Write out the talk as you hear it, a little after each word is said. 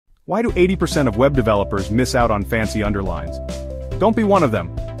Why do 80% of web developers miss out on fancy underlines? Don't be one of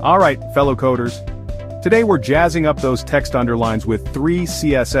them. Alright, fellow coders. Today we're jazzing up those text underlines with 3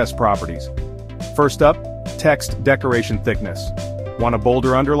 CSS properties. First up, text decoration thickness. Want a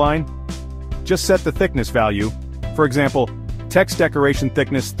bolder underline? Just set the thickness value. For example, text decoration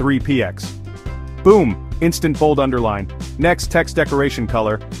thickness 3px. Boom! Instant bold underline. Next, text decoration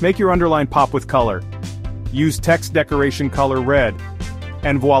color. Make your underline pop with color. Use text decoration color red.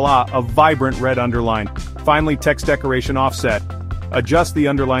 And voila, a vibrant red underline. Finally, text decoration offset. Adjust the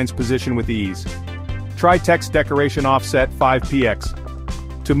underline's position with ease. Try text decoration offset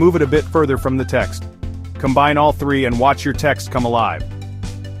 5px. To move it a bit further from the text. Combine all 3 and watch your text come alive.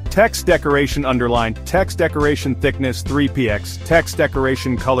 Text decoration underline, text decoration thickness 3px, text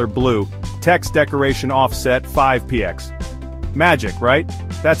decoration color blue, text decoration offset 5px. Magic, right?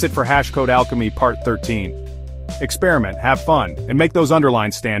 That's it for Hashcode Alchemy Part 13. Experiment, have fun, and make those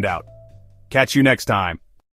underlines stand out. Catch you next time.